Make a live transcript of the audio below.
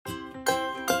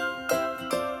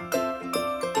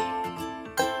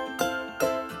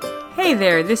Hey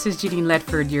there, this is Janine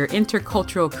Ledford, your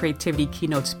intercultural creativity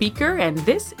keynote speaker, and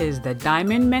this is the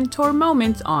Diamond Mentor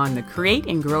Moments on the Create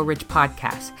and Grow Rich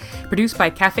podcast, produced by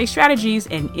Cafe Strategies,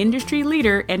 an industry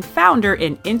leader and founder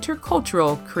in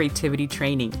intercultural creativity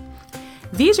training.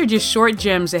 These are just short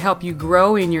gems to help you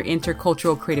grow in your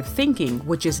intercultural creative thinking,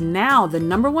 which is now the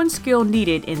number one skill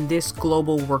needed in this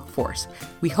global workforce.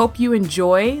 We hope you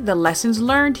enjoy the lessons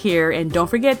learned here, and don't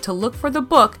forget to look for the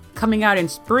book coming out in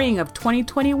spring of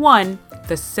 2021,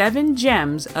 The 7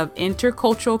 Gems of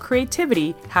Intercultural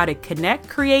Creativity, How to Connect,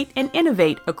 Create, and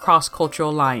Innovate Across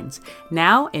Cultural Lines.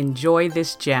 Now enjoy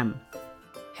this gem.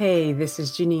 Hey, this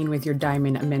is Janine with your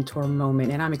Diamond Mentor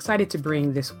Moment, and I'm excited to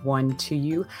bring this one to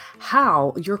you.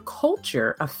 How your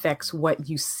culture affects what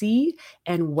you see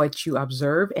and what you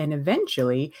observe, and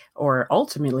eventually, or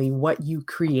ultimately, what you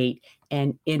create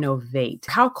and innovate.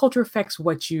 How culture affects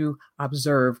what you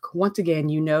observe. Once again,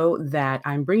 you know that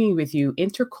I'm bringing with you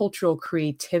intercultural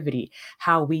creativity,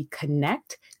 how we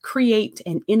connect, create,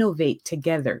 and innovate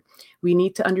together. We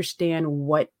need to understand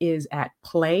what is at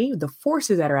play, the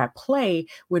forces that are at play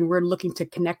when we're looking to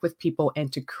connect with people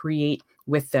and to create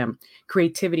with them.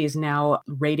 Creativity is now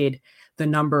rated the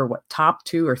number, top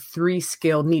 2 or 3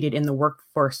 skill needed in the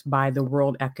workforce by the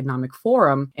World Economic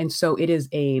Forum. And so it is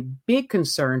a big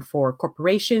concern for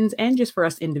corporations and just for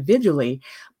us individually.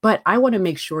 But I want to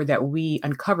make sure that we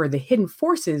uncover the hidden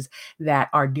forces that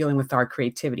are dealing with our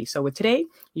creativity. So with today,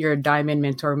 your Diamond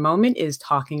Mentor Moment is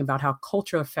talking about how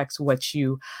culture affects what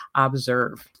you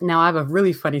observe. Now, I have a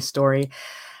really funny story.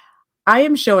 I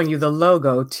am showing you the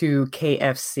logo to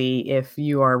KFC. If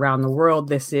you are around the world,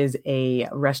 this is a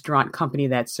restaurant company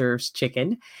that serves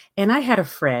chicken. And I had a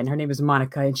friend, her name is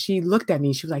Monica, and she looked at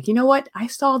me. She was like, you know what? I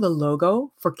saw the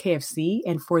logo for KFC,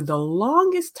 and for the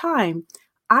longest time,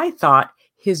 I thought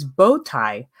his bow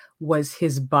tie was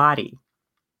his body.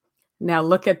 Now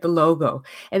look at the logo.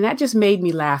 And that just made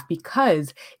me laugh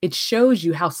because it shows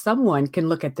you how someone can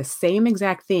look at the same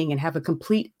exact thing and have a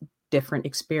complete different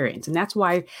experience. And that's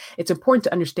why it's important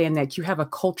to understand that you have a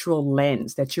cultural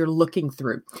lens that you're looking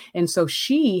through. And so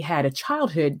she had a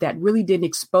childhood that really didn't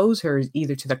expose her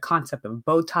either to the concept of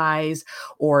bow ties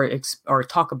or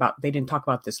they didn't talk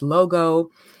about this logo.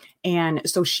 And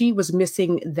so she was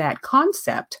missing that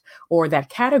concept or that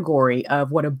category of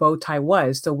what a bow tie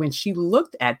was. So when she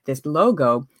looked at this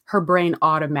logo, her brain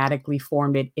automatically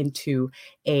formed it into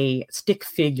a stick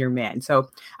figure man. So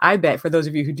I bet for those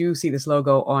of you who do see this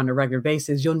logo on a regular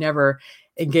basis, you'll never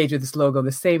engage with this logo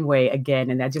the same way again.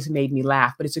 And that just made me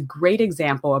laugh. But it's a great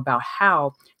example about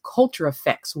how culture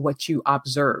affects what you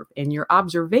observe, and your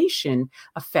observation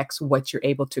affects what you're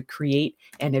able to create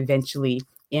and eventually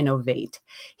innovate.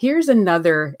 Here's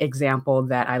another example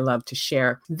that I love to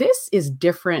share. This is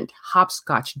different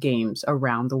hopscotch games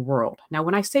around the world. Now,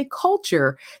 when I say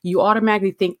culture, you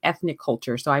automatically think ethnic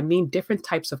culture. So I mean different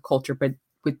types of culture, but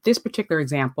with this particular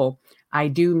example, I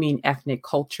do mean ethnic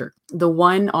culture. The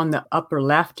one on the upper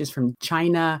left is from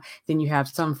China. Then you have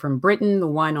some from Britain. The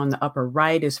one on the upper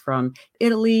right is from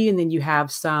Italy. And then you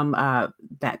have some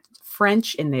that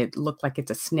French, and they look like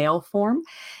it's a snail form.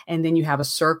 And then you have a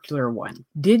circular one.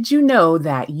 Did you know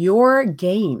that your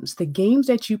games, the games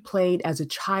that you played as a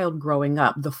child growing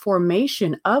up, the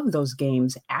formation of those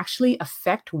games actually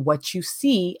affect what you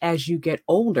see as you get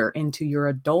older into your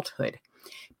adulthood?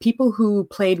 People who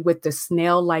played with the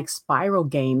snail-like spiral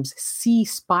games see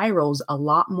spirals a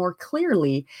lot more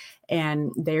clearly,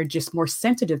 and they're just more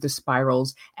sensitive to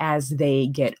spirals as they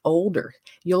get older.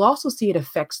 You'll also see it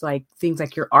affects things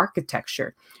like your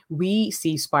architecture. We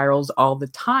see spirals all the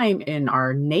time in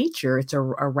our nature. It's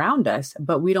around us,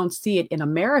 but we don't see it in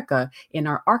America in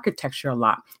our architecture a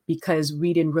lot because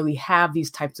we didn't really have these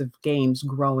types of games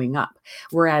growing up.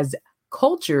 Whereas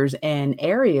cultures and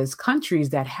areas,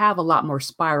 countries that have a lot more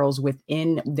spirals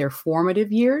within their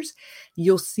formative years,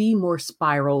 you'll see more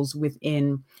spirals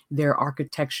within their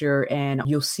architecture, and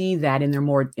you'll see that in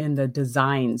the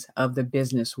designs of the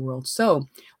business world. So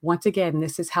once again,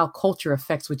 this is how culture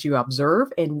affects what you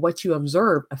observe, and what you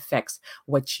observe affects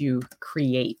what you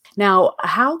create. Now,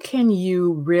 how can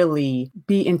you really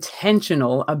be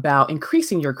intentional about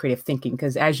increasing your creative thinking?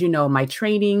 Because as you know, my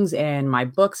trainings and my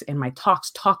books and my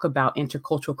talks talk about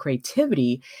intercultural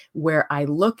creativity, where I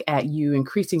look at you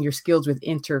increasing your skills with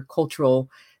intercultural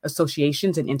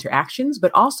associations and interactions,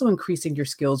 but also increasing your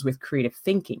skills with creative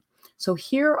thinking. So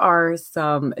here are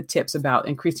some tips about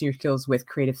increasing your skills with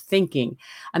creative thinking.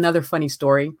 Another funny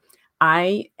story.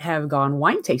 I have gone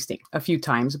wine tasting a few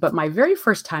times, but my very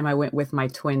first time I went with my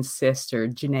twin sister,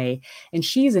 Janae, and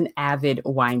she's an avid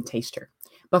wine taster.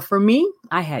 But for me,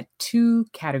 I had 2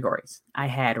 categories. I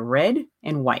had red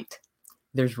and white.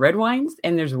 There's red wines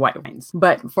and there's white wines.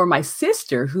 But for my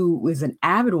sister, who is an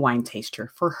avid wine taster,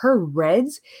 for her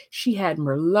reds, she had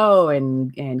Merlot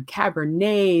and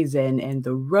Cabernets and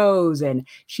the Rose. And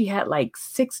she had like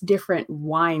 6 different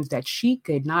wines that she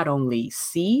could not only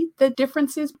see the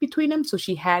differences between them. So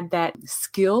she had that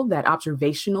skill, that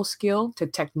observational skill to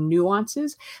detect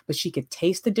nuances, but she could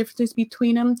taste the differences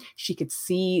between them. She could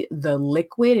see the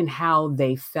liquid and how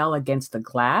they fell against the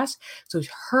glass. So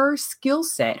her skill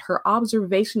set, her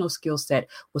observational skill set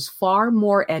was far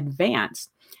more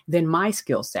advanced than my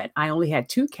skill set. I only had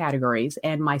 2 categories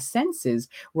and my senses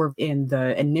were in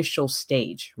the initial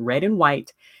stage, red and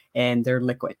white, and they're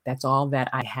liquid. That's all that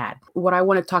I had. What I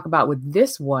want to talk about with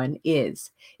this one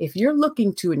is if you're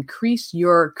looking to increase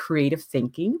your creative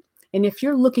thinking, and if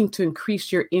you're looking to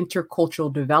increase your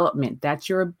intercultural development, that's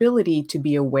your ability to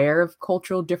be aware of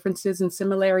cultural differences and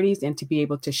similarities and to be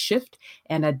able to shift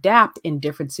and adapt in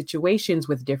different situations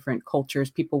with different cultures,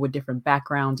 people with different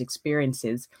backgrounds,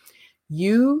 experiences.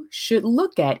 You should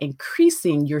look at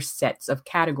increasing your sets of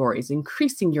categories,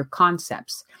 increasing your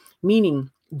concepts, meaning,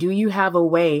 do you have a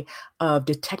way of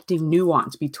detecting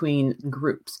nuance between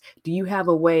groups? Do you have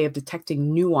a way of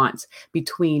detecting nuance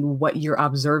between what you're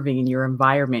observing in your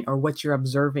environment or what you're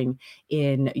observing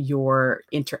in your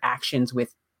interactions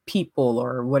with people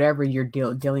or whatever you're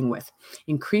dealing with?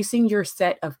 Increasing your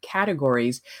set of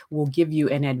categories will give you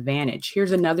an advantage.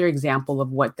 Here's another example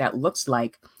of what that looks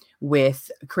like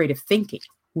with creative thinking.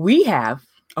 We have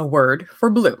a word for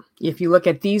blue. If you look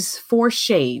at these 4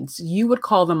 shades, you would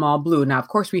call them all blue. Now, of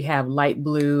course, we have light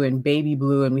blue and baby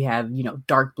blue, and we have,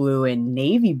 dark blue and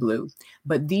navy blue.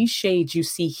 But these shades you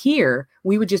see here,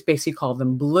 we would just basically call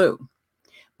them blue.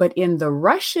 But in the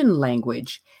Russian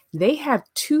language, they have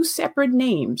 2 separate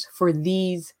names for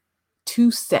these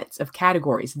 2 sets of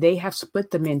categories. They have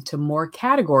split them into more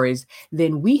categories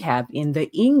than we have in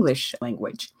the English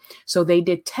language. So they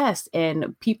did tests,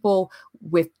 and people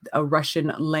with a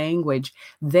Russian language,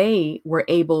 they were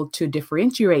able to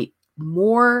differentiate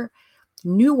more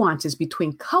nuances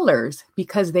between colors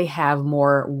because they have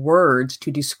more words to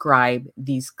describe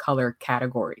these color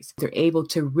categories. They're able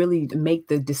to really make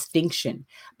the distinction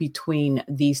between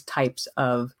these types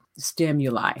of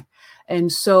stimuli.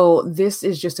 And so this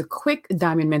is just a quick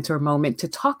Diamond Mentor moment to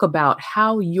talk about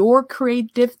how your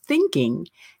creative thinking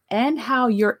and how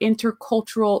your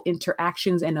intercultural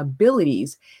interactions and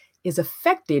abilities is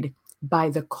affected by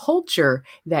the culture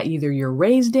that either you're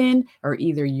raised in or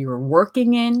either you're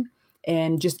working in,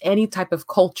 and just any type of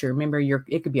culture. Remember,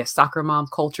 it could be a soccer mom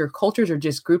culture. Cultures are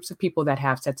just groups of people that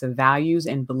have sets of values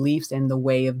and beliefs and the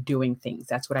way of doing things.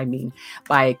 That's what I mean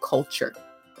by culture.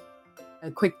 A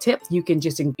quick tip, you can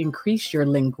just increase your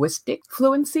linguistic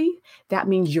fluency. That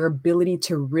means your ability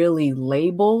to really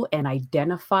label and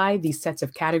identify these sets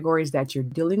of categories that you're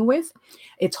dealing with.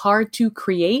 It's hard to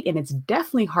create, and it's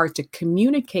definitely hard to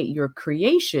communicate your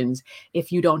creations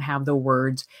if you don't have the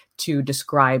words to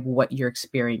describe what you're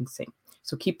experiencing.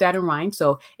 So keep that in mind.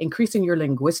 So increasing your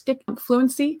linguistic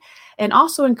fluency and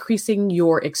also increasing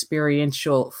your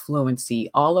experiential fluency.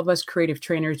 All of us creative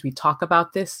trainers, we talk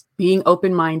about this, being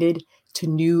open-minded to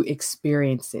new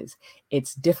experiences.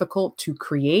 It's difficult to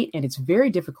create, and it's very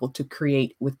difficult to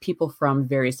create with people from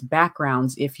various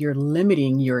backgrounds if you're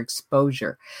limiting your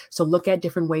exposure. So look at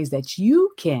different ways that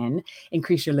you can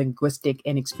increase your linguistic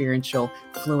and experiential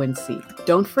fluency.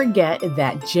 Don't forget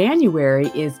that January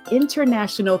is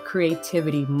International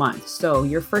Creativity Month. So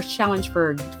your first challenge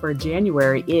for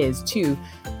January is to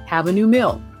have a new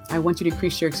meal. I want you to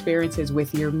increase your experiences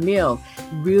with your meal,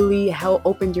 really help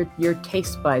open your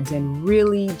taste buds and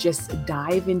really just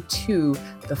dive into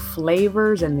the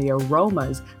flavors and the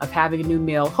aromas of having a new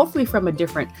meal, hopefully from a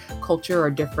different culture or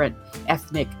different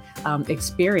ethnic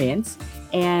experience.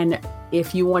 And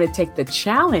if you want to take the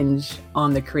challenge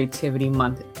on the Creativity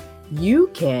Month, you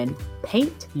can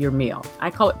paint your meal. I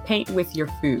call it paint with your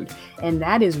food. And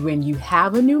that is when you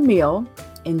have a new meal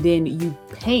and then you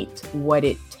paint what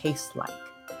it tastes like.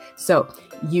 So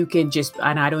you can just,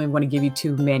 and I don't even want to give you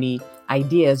too many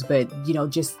ideas, but,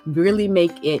 just really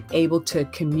make it able to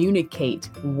communicate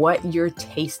what you're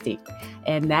tasting.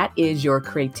 And that is your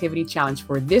creativity challenge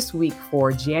for this week,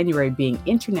 for January being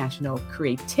International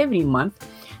Creativity Month.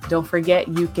 Don't forget,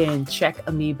 you can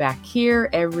check me back here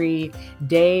every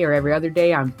day or every other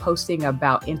day. I'm posting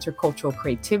about intercultural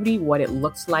creativity, what it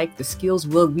looks like, the skills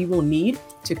we will need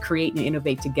to create and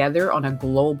innovate together on a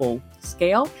global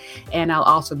scale. And I'll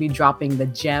also be dropping the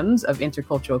gems of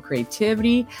intercultural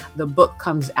creativity. The book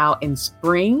comes out in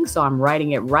spring, so I'm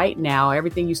writing it right now.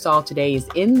 Everything you saw today is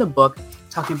in the book.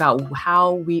 talking about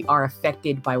how we are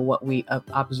affected by what we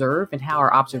observe and how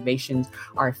our observations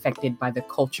are affected by the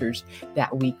cultures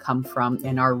that we come from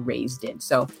and are raised in.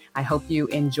 So I hope you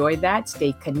enjoy that.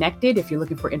 Stay connected. If you're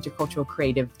looking for intercultural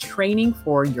creative training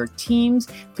for your teams,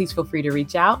 please feel free to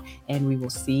reach out, and we will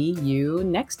see you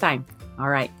next time. All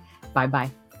right.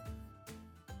 Bye-bye.